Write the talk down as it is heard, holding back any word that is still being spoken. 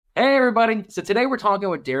everybody. So today we're talking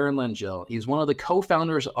with Darren Langille. He's one of the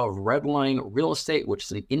co-founders of Redline Real Estate, which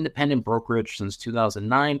is an independent brokerage since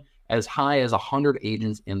 2009, as high as 100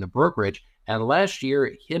 agents in the brokerage. And last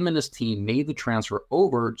year, him and his team made the transfer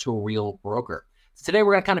over to a real broker. So today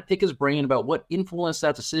we're going to kind of pick his brain about what influenced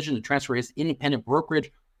that decision to transfer his independent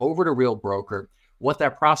brokerage over to real broker, what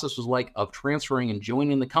that process was like of transferring and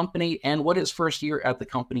joining the company, and what his first year at the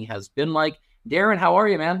company has been like. Darren, how are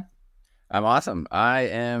you, man? I'm awesome. I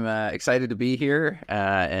am excited to be here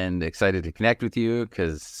and excited to connect with you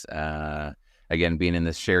because, again, being in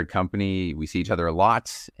this shared company, we see each other a lot,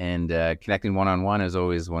 and connecting one-on-one is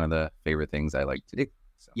always one of the favorite things I like to do.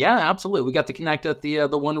 So. Yeah, absolutely. We got to connect at the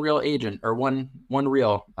One Real agent or One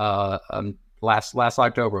Real last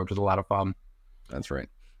October, which was a lot of fun. That's right.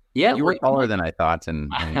 Yeah, you were taller than I thought, and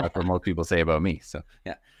that's what most people say about me. So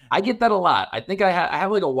yeah. I get that a lot. I think I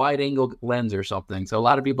have like a wide angle lens or something. So a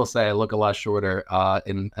lot of people say I look a lot shorter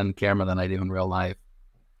in camera than I do in real life.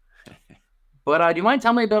 But do you mind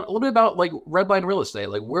telling me a little bit about like Redline Real Estate?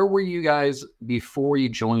 Like, where were you guys before you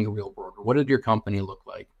joined Real Broker? What did your company look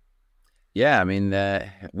like? Yeah, I mean,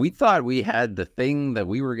 we thought we had the thing that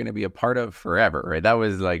we were going to be a part of forever, right? That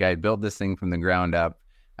was like I built this thing from the ground up.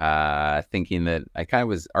 Thinking that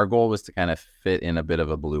our goal was to kind of fit in a bit of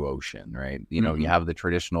a blue ocean, right? You know, you have the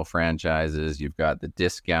traditional franchises, you've got the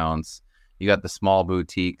discounts, you got the small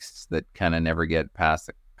boutiques that kind of never get past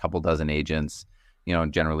a couple dozen agents, you know,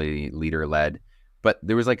 generally leader led. But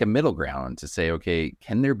there was like a middle ground to say, okay,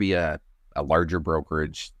 can there be a larger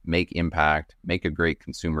brokerage, make impact, make a great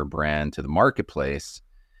consumer brand to the marketplace,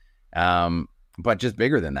 but just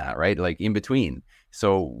bigger than that, right? Like in between.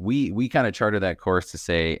 So we kind of charted that course to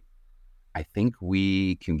say, I think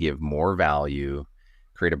we can give more value,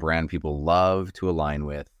 create a brand people love to align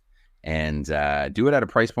with, and do it at a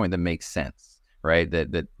price point that makes sense, right?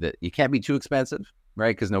 That you can't be too expensive,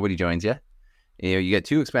 right? Because nobody joins you. You know, you get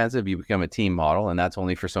too expensive, you become a team model, and that's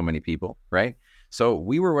only for so many people, right? So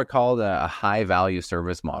we were what called a high value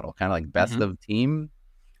service model, kind of like best of team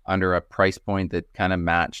under a price point that kind of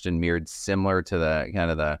matched and mirrored similar to the kind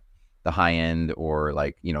of the high end or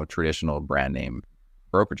like, you know, traditional brand name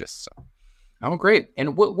brokerages. So. Oh, great.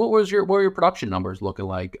 And what were your production numbers looking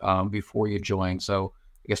like before you joined? So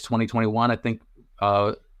I guess 2021, I think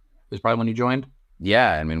is probably when you joined.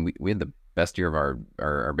 Yeah. I mean, we had the best year of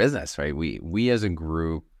our business, right? We as a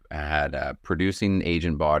group had a producing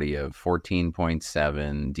agent body of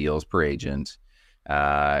 14.7 deals per agent.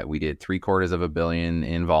 We did $750 million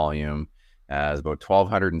in volume. It was about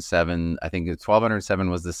 1,207. I think 1,207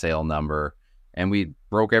 was the sale number, and we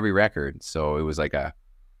broke every record. So it was like a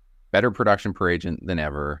better production per agent than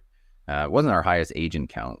ever. It wasn't our highest agent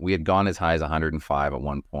count. We had gone as high as 105 at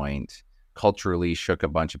one point. Culturally shook a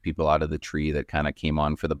bunch of people out of the tree that kind of came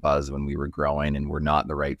on for the buzz when we were growing and were not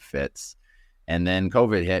the right fits. And then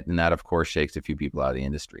COVID hit, and that, of course, shakes a few people out of the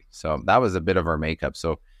industry. So that was a bit of our makeup.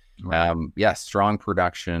 So, strong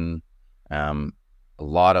production, a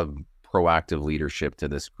lot of proactive leadership to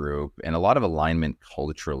this group, and a lot of alignment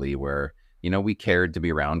culturally where, you know, we cared to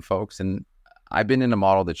be around folks. And I've been in a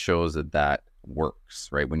model that shows that works,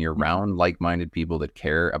 right? When you're around like-minded people that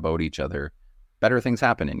care about each other, better things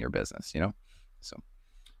happen in your business, you know? So.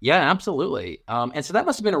 Yeah, absolutely. And so that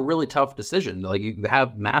must have been a really tough decision. Like you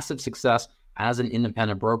have massive success as an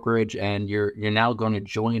independent brokerage, and you're now going to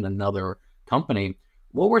join another company.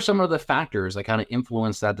 What were some of the factors that kind of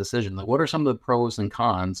influenced that decision? Like, what are some of the pros and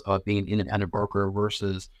cons of being an independent broker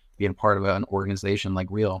versus being part of an organization like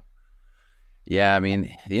Real? Yeah, I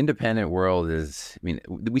mean, the independent world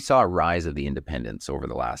we saw a rise of the independents over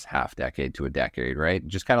the last half decade to a decade, right?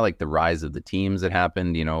 Just kind of like the rise of the teams that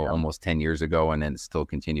happened, you know, almost 10 years ago, and then still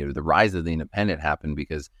continued. The rise of the independent happened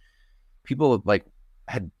because people like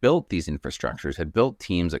had built these infrastructures, had built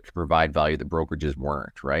teams that could provide value that brokerages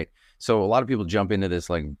weren't, right? So a lot of people jump into this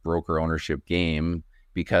like broker ownership game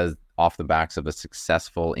because off the backs of a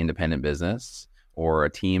successful independent business or a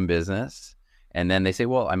team business. And then they say,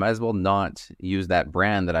 well, I might as well not use that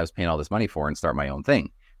brand that I was paying all this money for and start my own thing,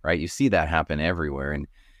 right? You see that happen everywhere. And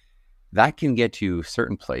that can get you a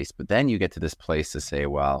certain place, but then you get to this place to say,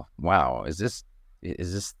 well, wow,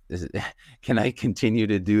 can I continue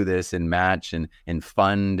to do this and match and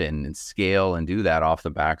fund and scale and do that off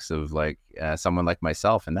the backs of like someone like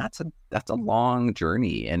myself? And that's a long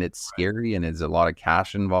journey, and it's scary, and it's a lot of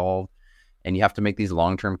cash involved, and you have to make these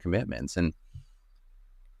long-term commitments. And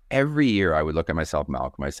every year I would look at myself,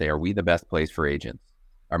 Malcolm, I say, are we the best place for agents?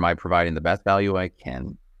 Am I providing the best value I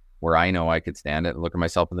can, where I know I could stand it and look at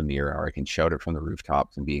myself in the mirror, or I can shout it from the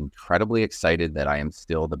rooftops and be incredibly excited that I am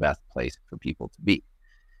still the best place for people to be?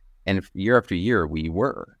 And year after year, we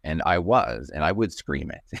were, and I was, and I would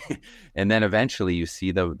scream it. And then eventually you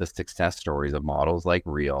see the success stories of models like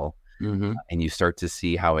Real, and you start to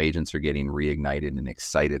see how agents are getting reignited and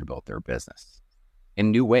excited about their business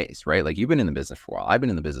in new ways, right? Like, you've been in the business for a while. I've been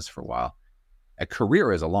in the business for a while. A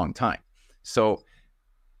career is a long time. So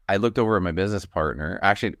I looked over at my business partner.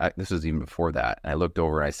 Actually, this was even before that. I looked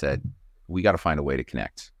over and I said, we got to find a way to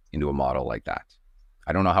connect into a model like that.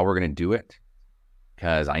 I don't know how we're going to do it,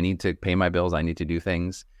 because I need to pay my bills. I need to do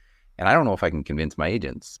things. And I don't know if I can convince my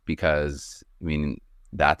agents, because, I mean,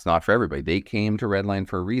 that's not for everybody. They came to Redline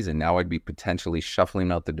for a reason. Now I'd be potentially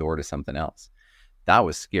shuffling out the door to something else. That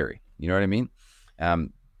was scary. You know what I mean?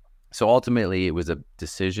 So ultimately, it was a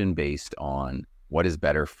decision based on what is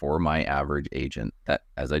better for my average agent that,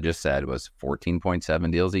 as I just said, was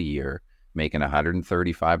 14.7 deals a year, making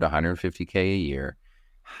 135 to 150K a year.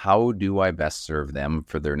 How do I best serve them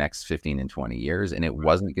for their next 15 and 20 years? And it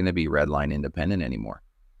wasn't going to be Redline independent anymore.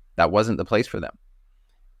 That wasn't the place for them.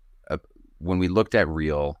 When we looked at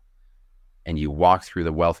Real and you walk through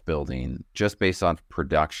the wealth building just based on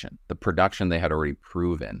production, the production they had already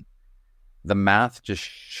proven, the math just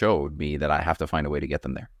showed me that I have to find a way to get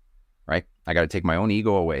them there, right? I got to take my own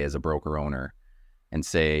ego away as a broker owner and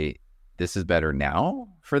say, this is better now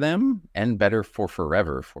for them and better for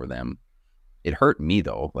forever for them. It hurt me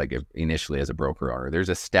though, like initially as a broker owner. There's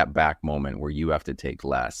a step back moment where you have to take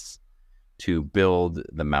less to build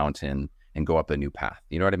the mountain and go up a new path.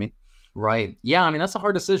 You know what I mean? Right. Yeah. I mean, that's a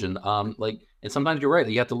hard decision. And sometimes you're right.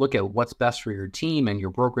 You have to look at what's best for your team and your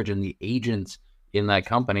brokerage and the agents in that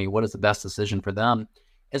company. What is the best decision for them?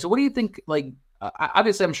 And so what do you think,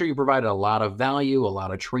 obviously, I'm sure you provided a lot of value, a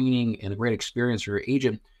lot of training, and a great experience for your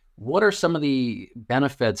agent. What are some of the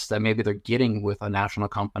benefits that maybe they're getting with a national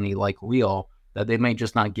company like Real that they may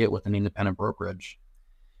just not get with an independent brokerage?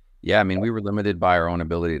 Yeah, I mean, we were limited by our own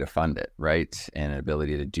ability to fund it, right? And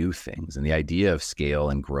ability to do things. And the idea of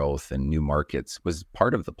scale and growth and new markets was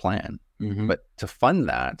part of the plan. But to fund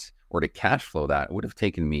that or to cash flow that would have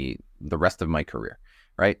taken me the rest of my career,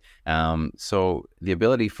 right? So the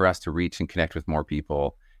ability for us to reach and connect with more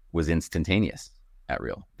people was instantaneous at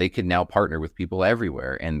Real. They could now partner with people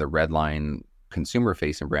everywhere, and the Redline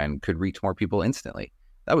consumer-facing brand could reach more people instantly.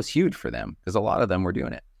 That was huge for them because a lot of them were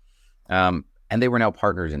doing it. And they were now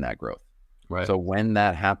partners in that growth. Right. So when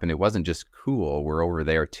that happened, it wasn't just cool, we're over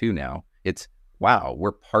there too now. It's, wow,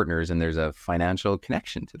 we're partners and there's a financial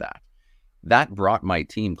connection to that. That brought my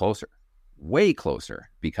team closer, way closer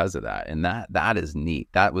because of that. And that is neat.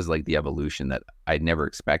 That was like the evolution that I'd never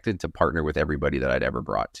expected, to partner with everybody that I'd ever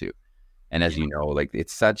brought to. And as you know, like,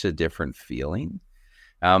 it's such a different feeling.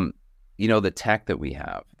 The tech that we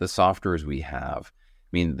have, the softwares we have,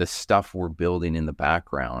 I mean, the stuff we're building in the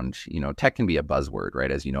background, tech can be a buzzword,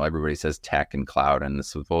 right? As you know, everybody says tech and cloud, and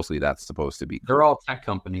supposedly that's supposed to be cool. They're all tech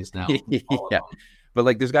companies now. Yeah. But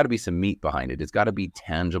like, there's got to be some meat behind it. It's got to be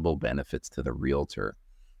tangible benefits to the realtor.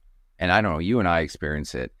 And I don't know, you and I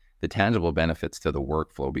experience it, the tangible benefits to the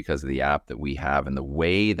workflow because of the app that we have and the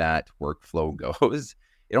way that workflow goes.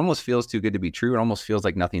 It almost feels too good to be true. It almost feels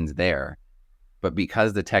like nothing's there. But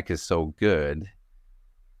because the tech is so good,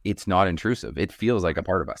 it's not intrusive. It feels like a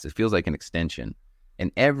part of us. It feels like an extension.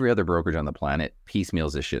 And every other brokerage on the planet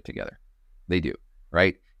piecemeals this shit together. They do,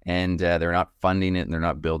 right? And they're not funding it and they're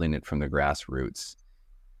not building it from the grassroots.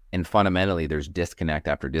 And fundamentally, there's disconnect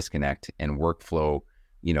after disconnect and workflow,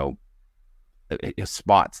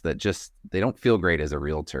 spots that just, they don't feel great as a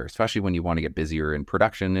realtor, especially when you want to get busier. And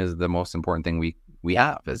production is the most important thing we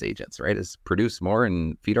have as agents, right? Is produce more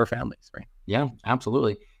and feed our families, right? Yeah,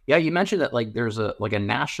 absolutely. Yeah, you mentioned that there's a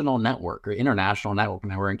national network or international network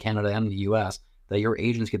now in Canada and the US that your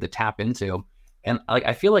agents get to tap into. And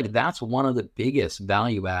I feel like that's one of the biggest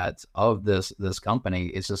value adds of this company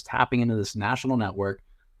is just tapping into this national network.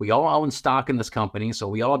 We all own stock in this company, so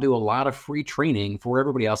we all do a lot of free training for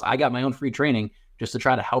everybody else. I got my own free training just to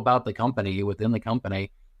try to help out the company within the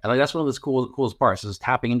company. And that's one of the coolest parts is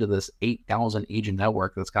tapping into this 8,000 agent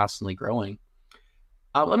network that's constantly growing.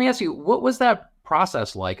 Let me ask you, what was that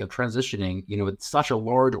process like of transitioning, with such a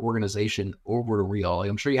large organization over to Real?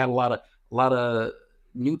 I'm sure you had a lot of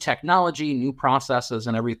new technology, new processes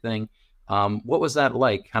and everything. What was that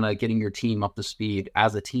like, kind of getting your team up to speed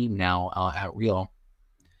as a team now at Real?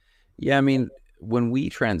 Yeah, I mean, when we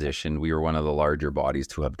transitioned, we were one of the larger bodies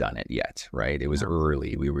to have done it yet, right? It was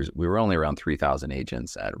early. We were only around 3,000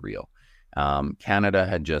 agents at Real. Canada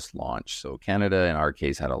had just launched. So Canada, in our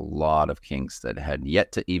case, had a lot of kinks that had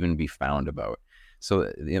yet to even be found about.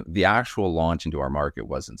 So the actual launch into our market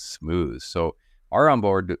wasn't smooth. So our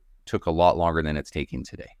onboard took a lot longer than it's taking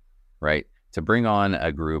today, right? to bring on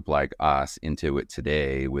a group like us into it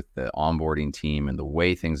today with the onboarding team and the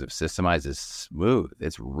way things have systemized is smooth.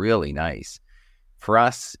 It's really nice. For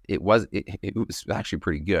us, it was actually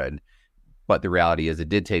pretty good. But the reality is it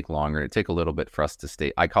did take longer. It took a little bit for us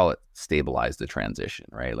to I call it stabilize the transition,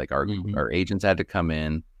 right? Like our agents had to come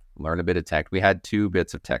in, learn a bit of tech. We had 2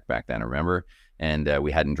 bits of tech back then, remember? And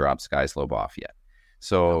we hadn't dropped SkySlope off yet.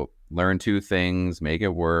 So learn 2 things, make it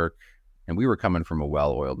work. And we were coming from a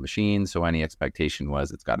well-oiled machine. So any expectation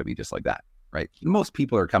was it's got to be just like that, right? Most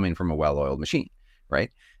people are coming from a well-oiled machine,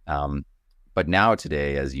 right? But now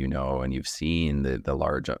today, as you know, and you've seen the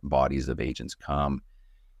large bodies of agents come,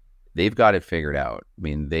 they've got it figured out. I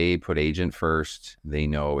mean, they put agent first. They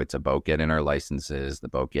know it's about getting our licenses,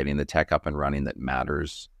 about getting the tech up and running that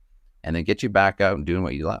matters, and then get you back out and doing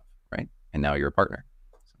what you love, right? And now you're a partner.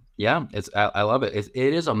 Yeah, I love it.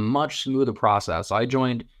 It is a much smoother process. I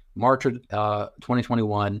joined March of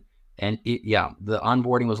 2021, and the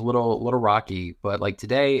onboarding was a little rocky. But like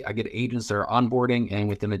today, I get agents that are onboarding, and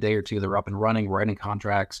within a day or two, they're up and running, writing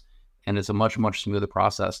contracts, and it's a much smoother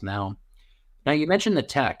process now. Now, you mentioned the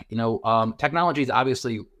tech. Technology is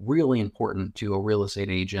obviously really important to a real estate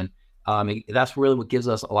agent. That's really what gives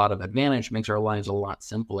us a lot of advantage, makes our lives a lot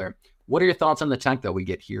simpler. What are your thoughts on the tech that we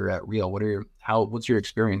get here at Real? What's your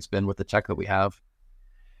experience been with the tech that we have?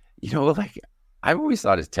 Like I've always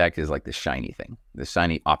thought of tech as like the shiny thing, the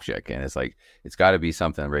shiny object, and it's like it's got to be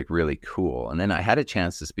something like really cool. And then I had a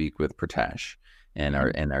chance to speak with Pritesh and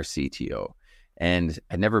our CTO. And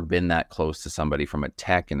I'd never been that close to somebody from a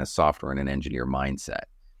tech and a software and an engineer mindset.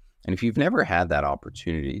 And if you've never had that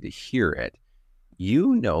opportunity to hear it,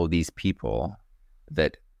 these people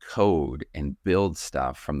that code and build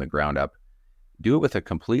stuff from the ground up do it with a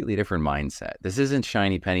completely different mindset. This isn't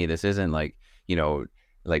shiny penny. This isn't like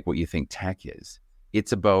what you think tech is.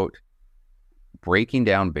 It's about breaking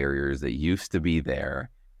down barriers that used to be there,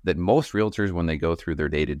 that most realtors, when they go through their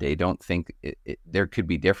day-to-day, don't think there could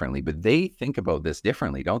be differently, but they think about this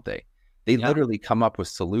differently, don't they? They literally come up with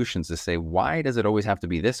solutions to say, why does it always have to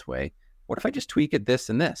be this way? What if I just tweak it this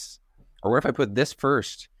and this? Or what if I put this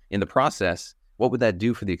first in the process? What would that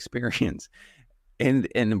do for the experience? And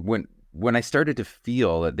when I started to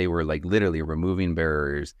feel that they were like literally removing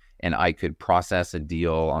barriers, and I could process a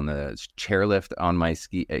deal on the chairlift on my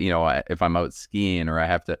ski, if I'm out skiing, or I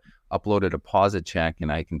have to upload a deposit check,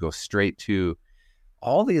 and I can go straight to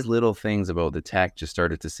all these little things about the tech, just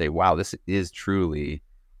started to say, wow, this is truly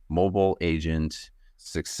mobile agent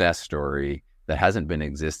success story that hasn't been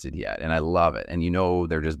existed yet. And I love it. And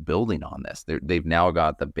they're just building on this. They've now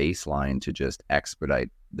got the baseline to just expedite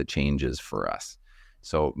the changes for us.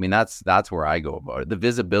 So, I mean, that's where I go about it. The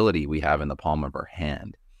visibility we have in the palm of our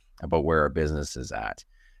hand about where our business is at.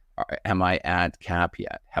 Am I at cap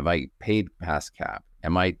yet? Have I paid past cap?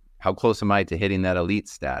 How close am I to hitting that elite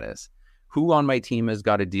status? Who on my team has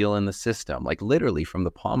got a deal in the system? Like literally from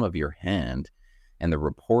the palm of your hand, and the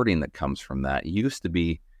reporting that comes from that used to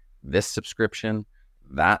be this subscription,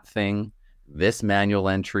 that thing, this manual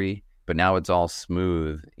entry, but now it's all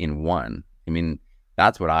smooth in one. I mean,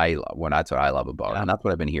 that's what I love about it. And that's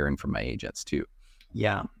what I've been hearing from my agents too.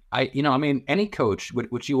 Yeah. Any coach,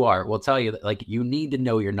 which you are, will tell you that like you need to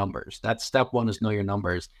know your numbers. That's step one, is know your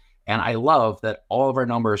numbers. And I love that all of our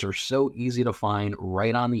numbers are so easy to find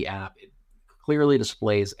right on the app. It clearly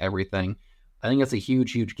displays everything. I think that's a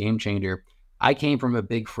huge game changer. I came from a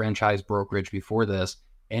big franchise brokerage before this,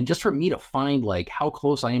 and just for me to find like how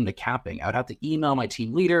close I am to capping, I would have to email my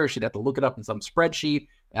team leader. She'd have to look it up in some spreadsheet,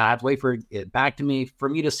 and I have to wait for it back to me for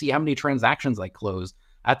me to see how many transactions I closed.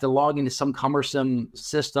 I have to log into some cumbersome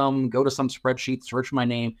system, go to some spreadsheet, search my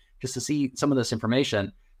name just to see some of this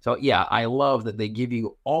information. So yeah, I love that they give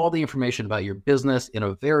you all the information about your business in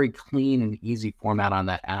a very clean and easy format on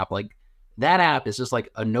that app. Like that app is just like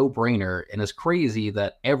a no-brainer, and it's crazy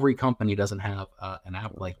that every company doesn't have an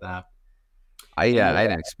app like that. I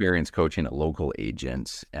had an experience coaching a local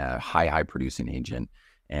agent, high producing agent,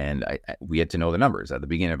 and we had to know the numbers at the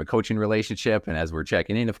beginning of a coaching relationship. And as we're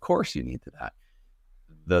checking in, of course you need that.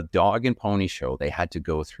 The dog and pony show they had to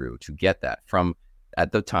go through to get that from,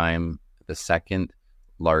 at the time, the second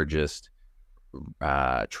largest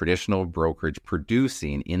traditional brokerage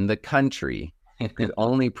producing in the country could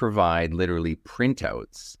only provide literally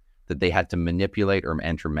printouts that they had to manipulate or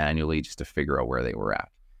enter manually just to figure out where they were at.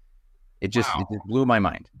 It just blew my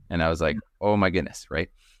mind. And I was like, oh my goodness, right?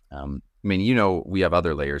 We have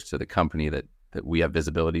other layers to the company that we have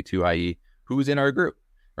visibility to, i.e. who's in our group,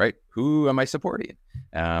 right? Who am I supporting?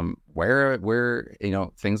 Where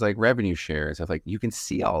things like revenue shares, stuff like you can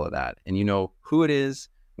see all of that, and who it is,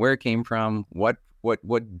 where it came from, what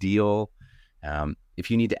deal. If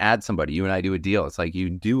you need to add somebody, you and I do a deal. It's like you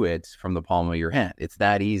do it from the palm of your hand. It's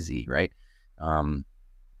that easy, right?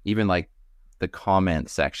 Even like the comment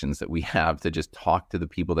sections that we have to just talk to the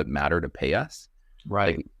people that matter to pay us.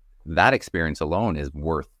 Right. Like, that experience alone is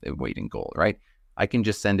worth its weight in gold, right? I can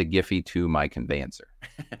just send a Giphy to my conveyancer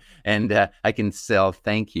and I can sell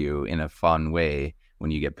thank you in a fun way when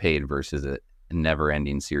you get paid versus a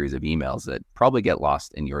never-ending series of emails that probably get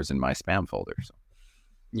lost in yours and my spam folder. So.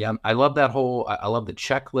 Yeah, I love that I love the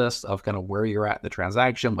checklist of kind of where you're at in the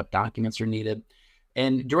transaction, what documents are needed.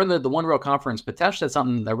 And during the One Real conference, Pitesh said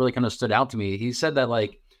something that really kind of stood out to me. He said that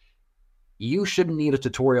like, you shouldn't need a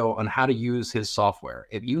tutorial on how to use his software.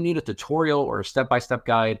 If you need a tutorial or a step-by-step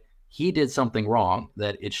guide, he did something wrong.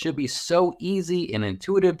 That it should be so easy and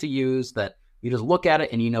intuitive to use that you just look at it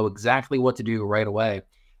and you know exactly what to do right away.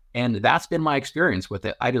 And that's been my experience with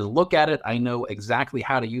it. I just look at it, I know exactly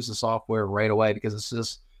how to use the software right away because it's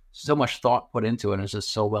just so much thought put into it and it's just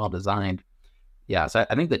so well designed. Yeah, so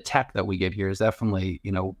I think the tech that we give here is definitely,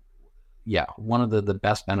 one of the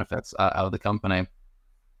best benefits out of the company.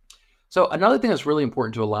 So another thing that's really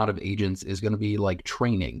important to a lot of agents is going to be like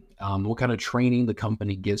training. What kind of training the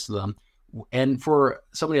company gives to them. And for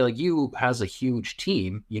somebody like you who has a huge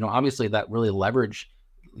team, obviously that really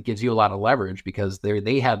gives you a lot of leverage because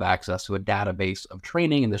they have access to a database of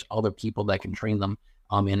training and there's other people that can train them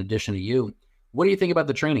in addition to you. What do you think about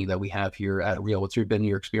the training that we have here at Real? What's been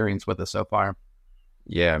your experience with us so far?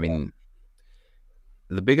 Yeah, I mean,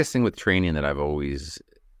 the biggest thing with training that I've always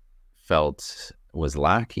felt was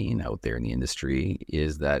lacking out there in the industry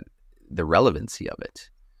is that the relevancy of it,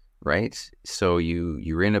 right? So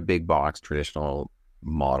you're in a big box traditional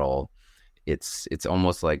model. It's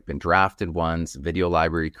almost like been drafted once, video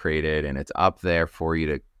library created, and it's up there for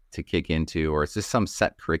you to kick into, or it's just some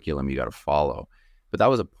set curriculum you got to follow. But that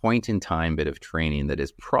was a point in time bit of training that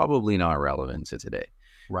is probably not relevant to today,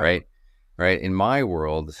 right? In my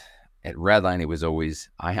world at Redline, it was always,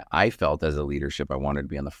 I felt as a leadership, I wanted to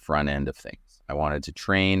be on the front end of things. I wanted to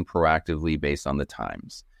train proactively based on the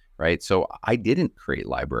times, right? So I didn't create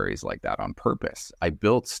libraries like that on purpose. I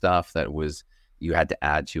built stuff that was, you had to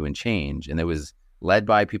add to and change. And it was led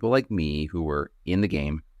by people like me who were in the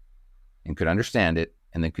game and could understand it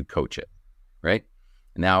and then could coach it, right?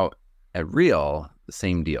 Now at Real, the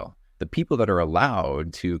same deal. The people that are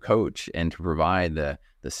allowed to coach and to provide the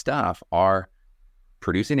stuff are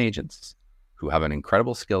producing agents who have an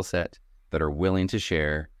incredible skill set that are willing to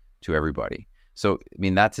share to everybody. So, I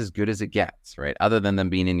mean, that's as good as it gets, right? Other than them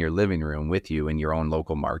being in your living room with you in your own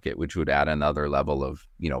local market, which would add another level of,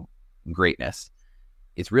 greatness.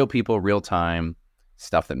 It's real people, real time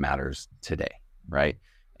stuff that matters today, right?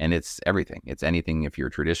 And it's everything. It's anything. If you're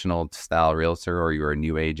a traditional style realtor or you're a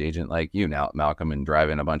new age agent like you now, Malcolm, and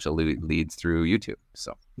driving a bunch of leads through YouTube.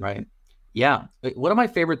 So, right. Yeah. One of my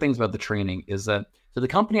favorite things about the training is that, so the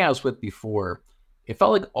company I was with before, it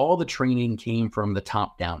felt like all the training came from the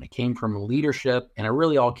top down. It came from leadership, and it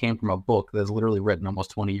really all came from a book that's literally written almost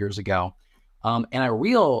 20 years ago. And I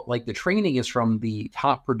like the training is from the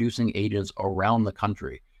top producing agents around the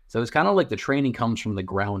country. So it's kind of like the training comes from the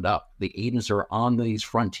ground up. The agents are on these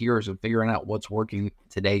frontiers of figuring out what's working in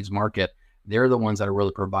today's market. They're the ones that are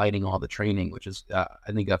really providing all the training, which is,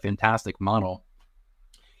 I think, a fantastic model.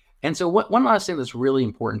 And so one last thing that's really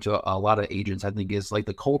important to a lot of agents, I think, is like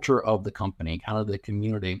the culture of the company, kind of the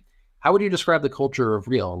community. How would you describe the culture of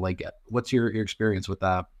Real? Like, what's your experience with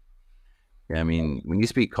that? Yeah, I mean, when you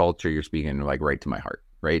speak culture, you're speaking like right to my heart,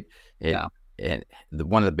 right? Yeah. And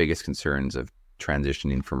one of the biggest concerns of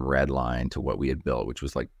transitioning from Redline to what we had built, which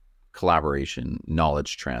was like collaboration,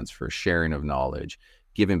 knowledge transfer, sharing of knowledge,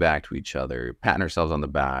 giving back to each other, patting ourselves on the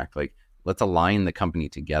back, like let's align the company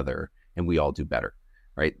together and we all do better,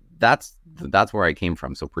 right? That's where I came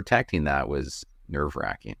from. So protecting that was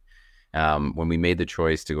nerve-wracking. When we made the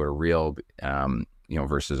choice to go to Real,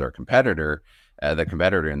 versus our competitor, the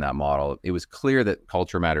competitor in that model, it was clear that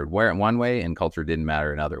culture mattered one way and culture didn't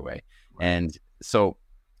matter another way. Right. And so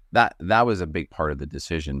that was a big part of the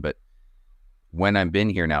decision. But when I've been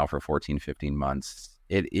here now for 14, 15 months,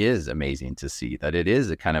 it is amazing to see that it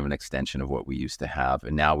is a kind of an extension of what we used to have.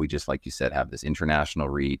 And now we just, like you said, have this international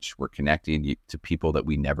reach. We're connecting to people that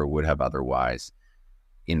we never would have otherwise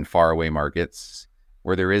in faraway markets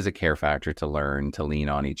where there is a care factor to learn, to lean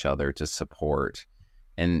on each other, to support.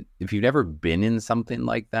 And if you've never been in something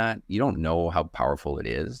like that, you don't know how powerful it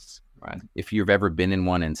is. Right. If you've ever been in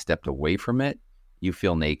one and stepped away from it, you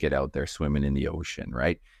feel naked out there swimming in the ocean,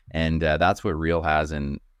 right? And that's what Real has,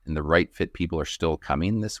 and the right fit people are still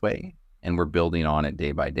coming this way, and we're building on it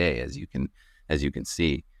day by day, as you can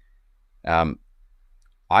see. I'm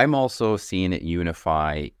also seeing it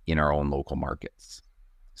unify in our own local markets.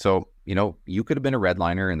 So, you could have been a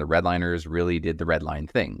redliner and the redliners really did the redline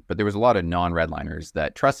thing. But there was a lot of non-redliners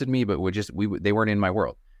that trusted me, but they weren't in my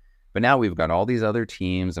world. But now we've got all these other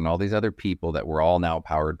teams and all these other people that were all now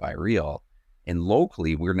powered by Real. And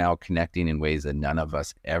locally, we're now connecting in ways that none of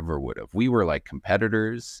us ever would have. We were like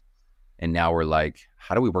competitors, and now we're like,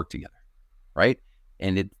 how do we work together? Right?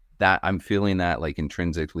 And I'm feeling that like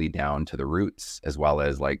intrinsically down to the roots, as well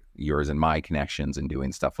as like yours and my connections and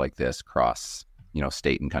doing stuff like this across,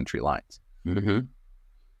 state and country lines. Mm-hmm.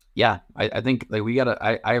 Yeah, I think like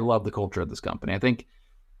I love the culture of this company. I think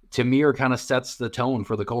Tamir kind of sets the tone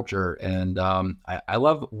for the culture. And I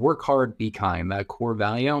love work hard, be kind, that core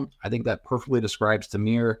value. I think that perfectly describes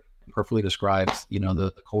Tamir, perfectly describes,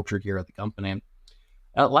 the culture here at the company.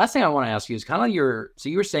 Last thing I want to ask you is kind of so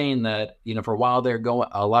you were saying that, for a while there,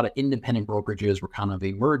 a lot of independent brokerages were kind of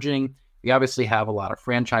emerging. We obviously have a lot of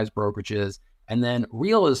franchise brokerages. And then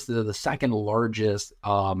Real is the second largest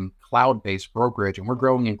cloud-based brokerage, and we're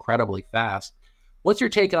growing incredibly fast. What's your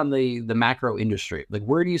take on the macro industry? Like,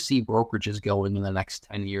 where do you see brokerages going in the next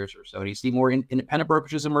 10 years or so? Do you see more independent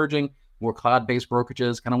brokerages emerging, more cloud-based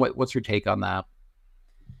brokerages? Kind of what's your take on that?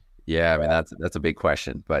 Yeah, I mean, that's a big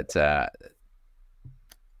question. But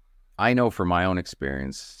I know from my own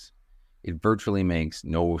experience, it virtually makes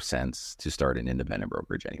no sense to start an independent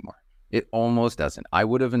brokerage anymore. It almost doesn't. I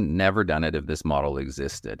would have never done it if this model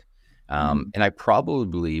existed. And I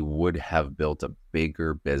probably would have built a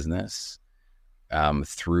bigger business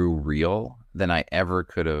through Real than I ever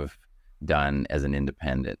could have done as an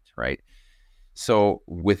independent, right? So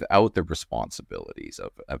without the responsibilities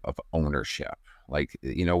of ownership, like,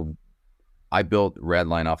 I built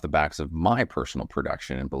Redline off the backs of my personal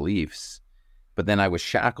production and beliefs, but then I was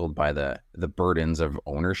shackled by the burdens of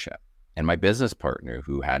ownership and my business partner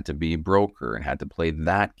who had to be a broker and had to play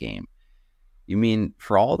that game. You mean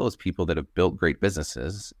for all those people that have built great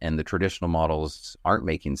businesses and the traditional models aren't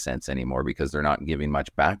making sense anymore because they're not giving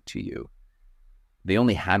much back to you, they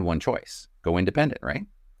only had one choice: go independent, right?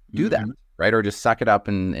 Do that, right? Or just suck it up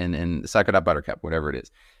and suck it up, buttercup, whatever it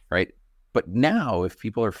is, right? But now if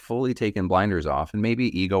people are fully taking blinders off and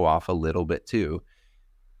maybe ego off a little bit too,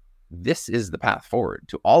 this is the path forward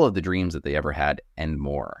to all of the dreams that they ever had and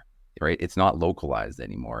more. Right? It's not localized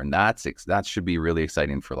anymore. And that should be really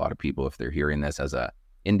exciting for a lot of people if they're hearing this as a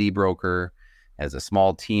indie broker, as a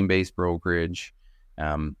small team-based brokerage.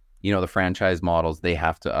 The franchise models, they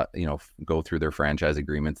have to, go through their franchise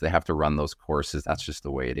agreements. They have to run those courses. That's just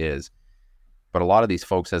the way it is. But a lot of these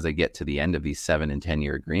folks, as they get to the end of these 7 and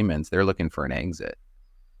 10-year agreements, they're looking for an exit.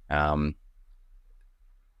 When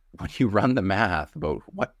you run the math about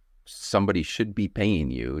what somebody should be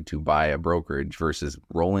paying you to buy a brokerage versus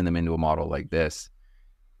rolling them into a model like this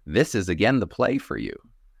is again the play for you.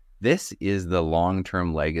 This is the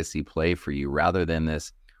long-term legacy play for you rather than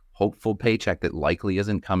this hopeful paycheck that likely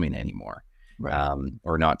isn't coming anymore, right?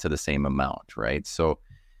 Or not to the same amount, right? So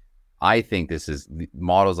I think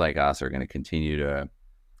models like us are going to continue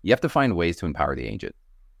you have to find ways to empower the agent,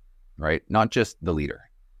 right? Not just the leader,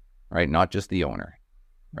 right? Not just the owner,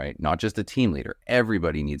 right? Not just a team leader.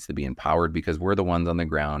 Everybody needs to be empowered because we're the ones on the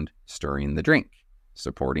ground stirring the drink,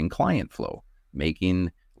 supporting client flow,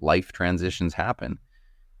 making life transitions happen.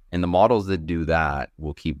 And the models that do that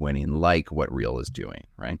will keep winning, like what Real is doing,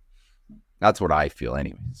 right? That's what I feel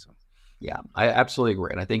anyway. So. Yeah, I absolutely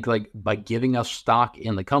agree. And I think like by giving us stock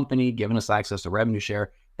in the company, giving us access to revenue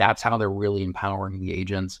share, that's how they're really empowering the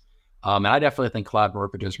agents. And I definitely think cloud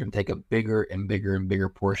brokerages are going to take a bigger and bigger and bigger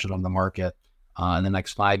portion of the market in the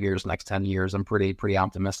next 5 years, next 10 years. I'm pretty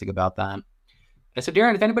optimistic about that. And so,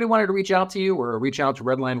 Darren, if anybody wanted to reach out to you or reach out to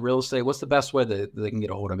Redline Real Estate, what's the best way that they can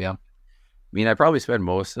get a hold of you? I mean, I probably spend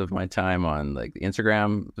most of my time on like the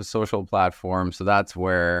Instagram, the social platform. So that's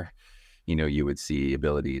where, you would see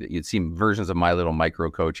you'd see versions of my little micro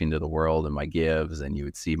coaching to the world and my gives, and you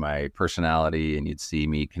would see my personality, and you'd see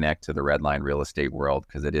me connect to the Redline Real Estate world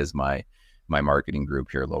because it is my marketing group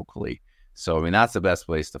here locally. So, I mean, that's the best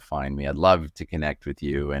place to find me. I'd love to connect with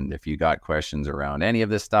you. And if you got questions around any of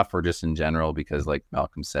this stuff or just in general, because like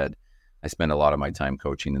Malcolm said, I spend a lot of my time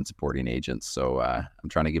coaching and supporting agents. So I'm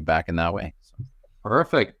trying to give back in that way. So.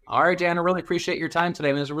 Perfect. All right, Dan, I really appreciate your time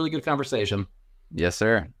today. It was a really good conversation. Yes,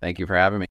 sir. Thank you for having me.